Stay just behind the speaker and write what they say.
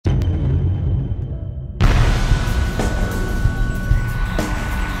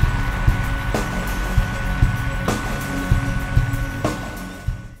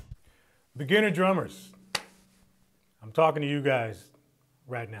Beginner drummers, I'm talking to you guys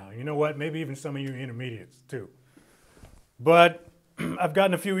right now. You know what? Maybe even some of you intermediates too. But I've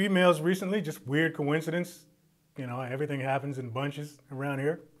gotten a few emails recently, just weird coincidence. You know, everything happens in bunches around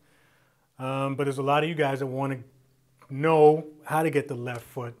here. But there's a lot of you guys that want to know how to get the left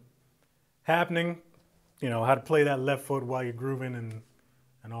foot happening, you know, how to play that left foot while you're grooving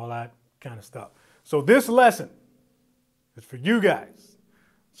and all that kind of stuff. So this lesson is for you guys.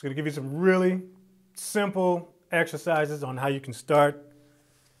 It's going to give you some really simple exercises on how you can start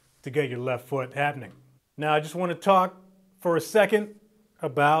to get your left foot happening. Now, I just want to talk for a second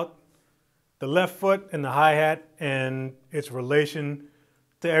about the left foot and the hi-hat and its relation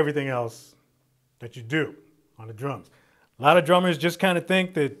to everything else that you do on the drums. A lot of drummers just kind of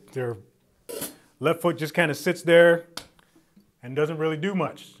think that their left foot just kind of sits there and doesn't really do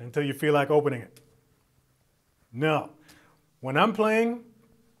much until you feel like opening it. No. When I'm playing,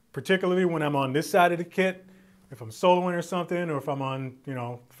 particularly when I'm on this side of the kit, if I'm soloing or something, or if I'm on, you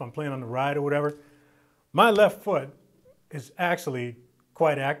know, if I'm playing on the ride or whatever, my left foot is actually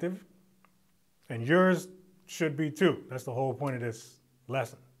quite active, and yours should be too. That's the whole point of this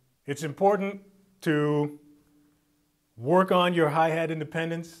lesson. It's important to work on your hi-hat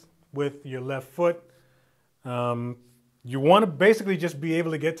independence with your left foot. You want to basically just be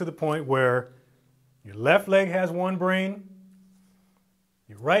able to get to the point where your left leg has one brain,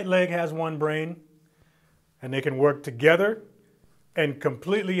 your right leg has one brain, and they can work together and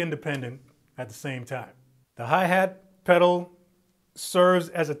completely independent at the same time. The hi-hat pedal serves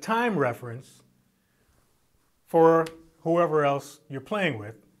as a time reference for whoever else you're playing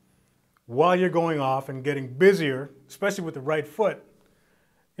with while you're going off and getting busier, especially with the right foot.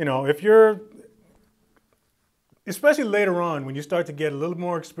 You know, if you're, especially later on when you start to get a little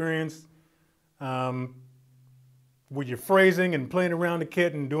more experience with your phrasing and playing around the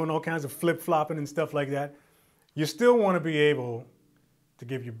kit and doing all kinds of flip-flopping and stuff like that, you still want to be able to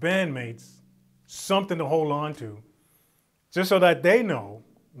give your bandmates something to hold on to, just so that they know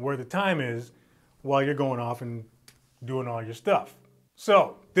where the time is while you're going off and doing all your stuff.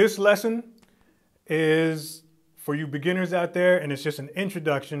 So this lesson is for you beginners out there, and it's just an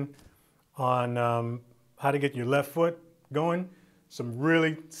introduction on how to get your left foot going. Some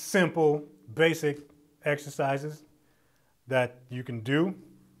really simple, basic exercises that you can do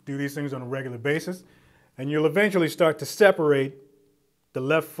these things on a regular basis, and you'll eventually start to separate the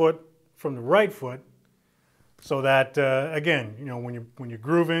left foot from the right foot, so that again, you know, when you're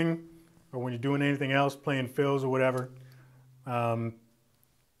grooving or when you're doing anything else, playing fills or whatever,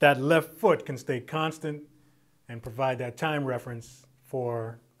 that left foot can stay constant and provide that time reference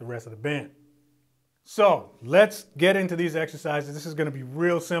for the rest of the band. So let's get into these exercises. This is going to be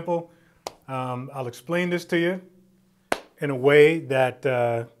real simple. I'll explain this to you in a way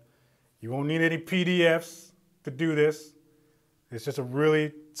that you won't need any PDFs to do this. It's just a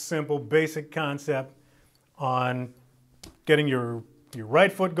really simple, basic concept on getting your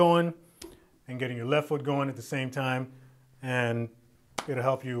right foot going and getting your left foot going at the same time, and it'll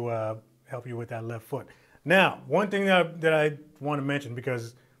help you with that left foot. Now, one thing that I want to mention,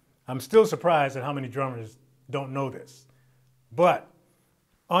 because I'm still surprised at how many drummers don't know this, but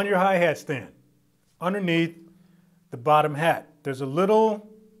on your hi-hat stand, underneath the bottom hat, there's a little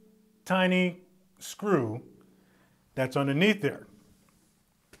tiny screw that's underneath there.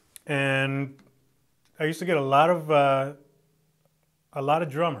 And I used to get a lot of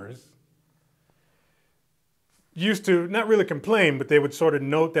drummers used to not really complain, but they would sort of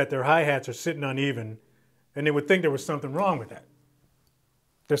note that their hi-hats are sitting uneven, and they would think there was something wrong with that.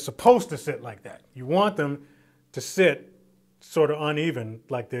 They're supposed to sit like that. You want them to sit sort of uneven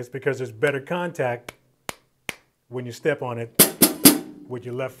like this because there's better contact when you step on it with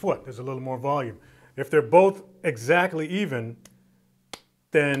your left foot. There's a little more volume. If they're both exactly even,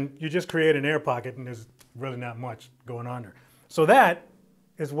 then you just create an air pocket and there's really not much going on there. So that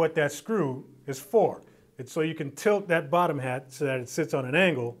is what that screw is for. It's so you can tilt that bottom hat so that it sits on an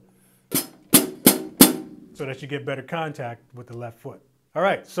angle so that you get better contact with the left foot. All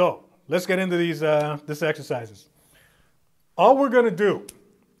right, so let's get into these exercises. All we're going to do,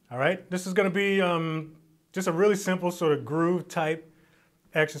 all right, this is going to be just a really simple sort of groove type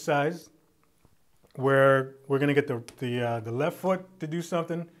exercise where we're going to get the left foot to do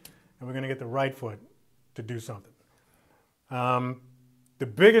something, and we're going to get the right foot to do something. The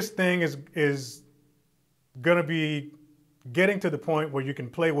biggest thing is going to be getting to the point where you can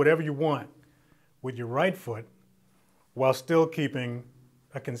play whatever you want with your right foot while still keeping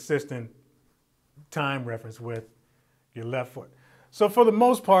a consistent time reference with your left foot. So for the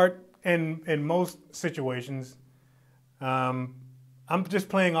most part, in most situations, I'm just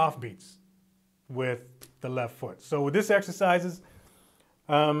playing off beats. with the left foot. So with these exercises,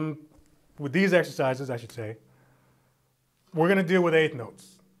 I should say, we're going to deal with eighth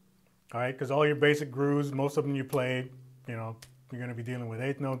notes, all right? Because all your basic grooves, most of them you play, you know, you're going to be dealing with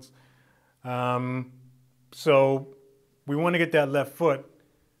eighth notes. So we want to get that left foot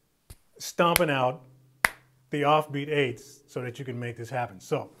stomping out the offbeat eighths so that you can make this happen.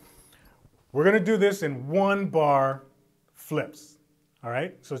 So we're going to do this in 1 bar flips, all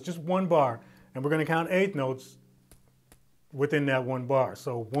right? So it's just 1 bar, and we're going to count eighth notes within that 1 bar.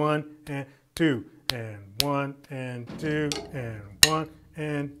 So 1 and 2 and 1 and 2 and 1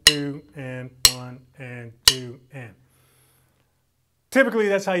 and 2 and 1 and 2 and. Typically,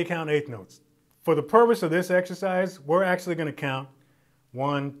 that's how you count eighth notes. For the purpose of this exercise, we're actually going to count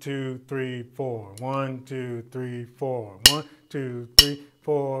 1, 2, 3, 4, 1, 2, 3, 4, 1, 2, 3,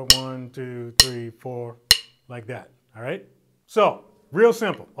 4, 1, 2, 3, 4, like that, all right? So, real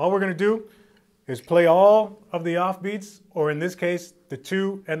simple. All we're going to do is play all of the offbeats, or in this case, the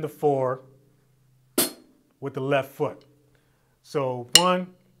 2 and the 4 with the left foot. So 1,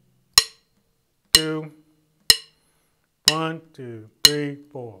 2, 1, 2, 3,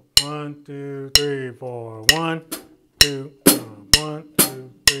 4, 1, 2, 3, 4, 1, 2, 1,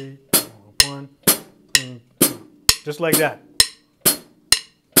 2, 3, 4, 1, 2, just like that.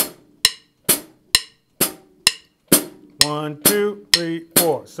 1, 2, 3,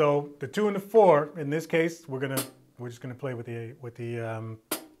 4. So the 2 and the 4, in this case, we're just gonna play with the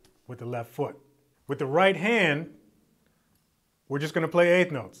left foot. With the right hand, we're just gonna play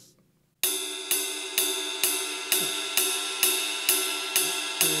eighth notes. 2,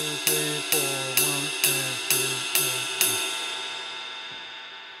 3, 4, 1, and 2, 3.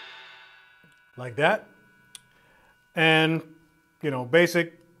 Like that. And, you know,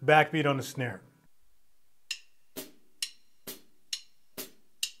 basic backbeat on the snare.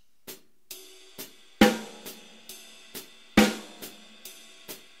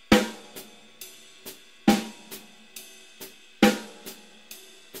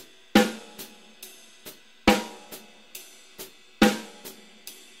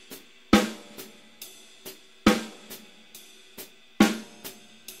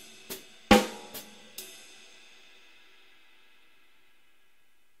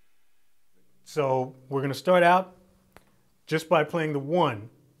 So we're going to start out just by playing the 1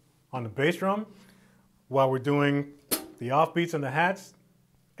 on the bass drum while we're doing the offbeats on the hats,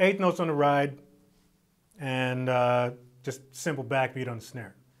 eighth notes on the ride, and just simple backbeat on the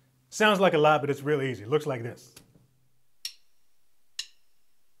snare. Sounds like a lot, but it's real easy. It looks like this.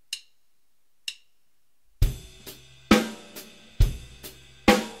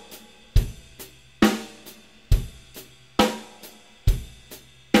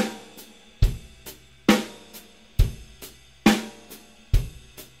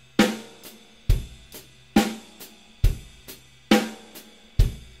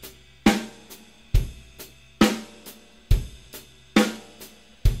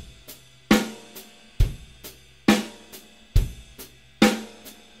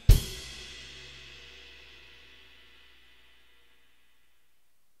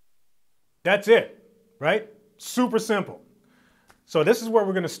 That's it, right? Super simple. So this is where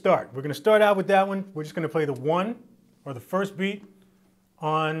we're going to start. We're going to start out with that one. We're just going to play the 1 or the first beat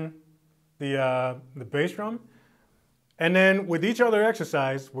on the bass drum. And then with each other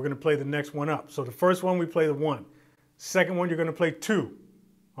exercise, we're going to play the next one up. So the first one, we play the 1. Second one, you're going to play 2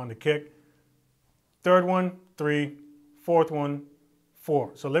 on the kick. Third one, 3. Fourth one,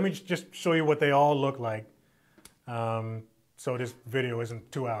 4. So let me just show you what they all look like so this video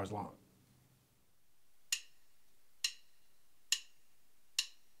isn't 2 hours long.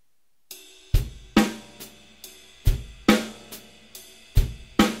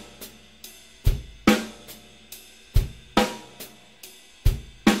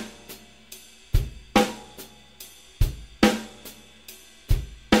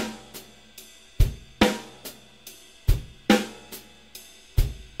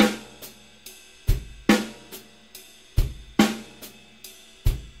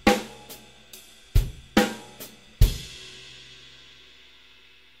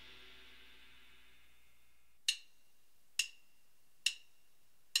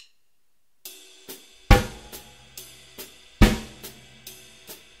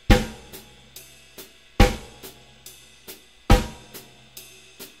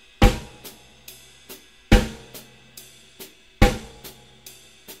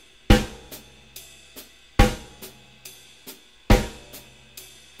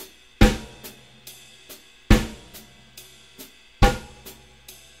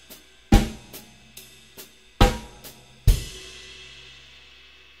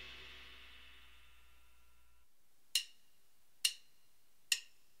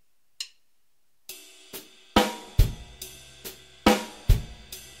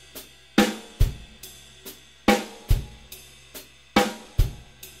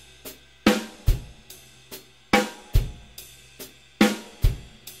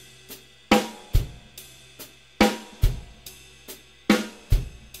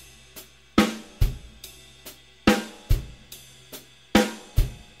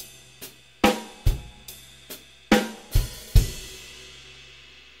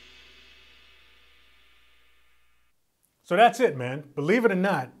 So that's it, man. Believe it or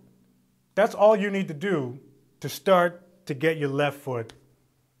not, that's all you need to do to start to get your left foot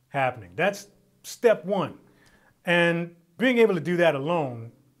happening. That's step one. And being able to do that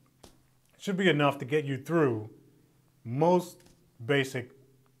alone should be enough to get you through most basic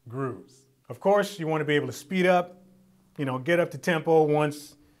grooves. Of course, you want to be able to speed up, get up to tempo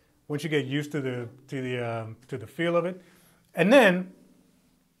once you get used to the feel of it. And then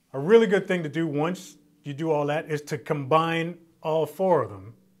a really good thing to do once you do all that is to combine all four of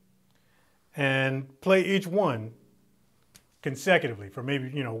them and play each one consecutively for maybe,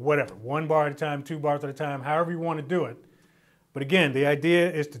 whatever, 1 bar at a time, 2 bars at a time, however you want to do it. But again, the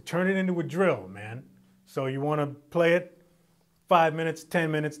idea is to turn it into a drill, man. So you want to play it 5 minutes,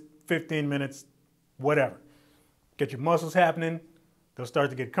 10 minutes, 15 minutes, whatever. Get your muscles happening. They'll start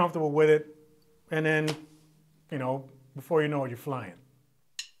to get comfortable with it. And then, before you know it, you're flying.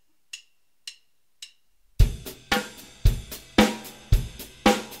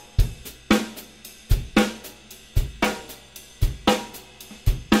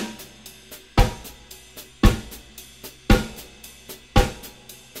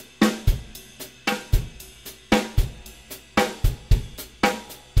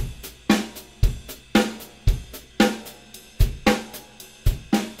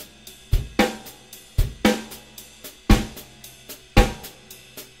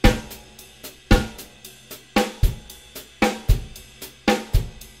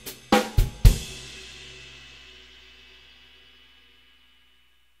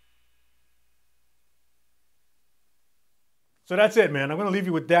 So that's it, man. I'm going to leave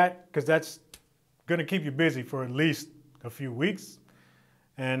you with that because that's going to keep you busy for at least a few weeks.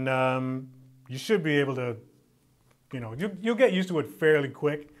 And you should be able to, you'll get used to it fairly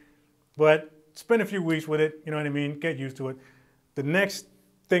quick, but spend a few weeks with it, you know what I mean? Get used to it. The next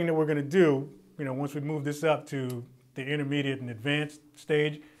thing that we're going to do, once we move this up to the intermediate and advanced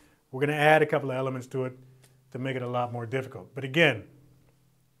stage, we're going to add a couple of elements to it to make it a lot more difficult. But again,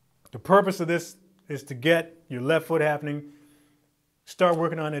 the purpose of this is to get your left foot happening. Start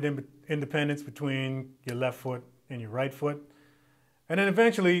working on that independence between your left foot and your right foot. And then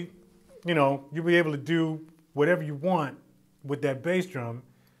eventually, you'll be able to do whatever you want with that bass drum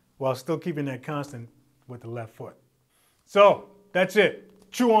while still keeping that constant with the left foot. So that's it.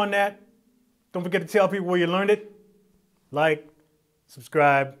 Chew on that. Don't forget to tell people where you learned it. Like,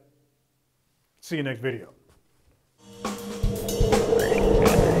 subscribe. See you next video.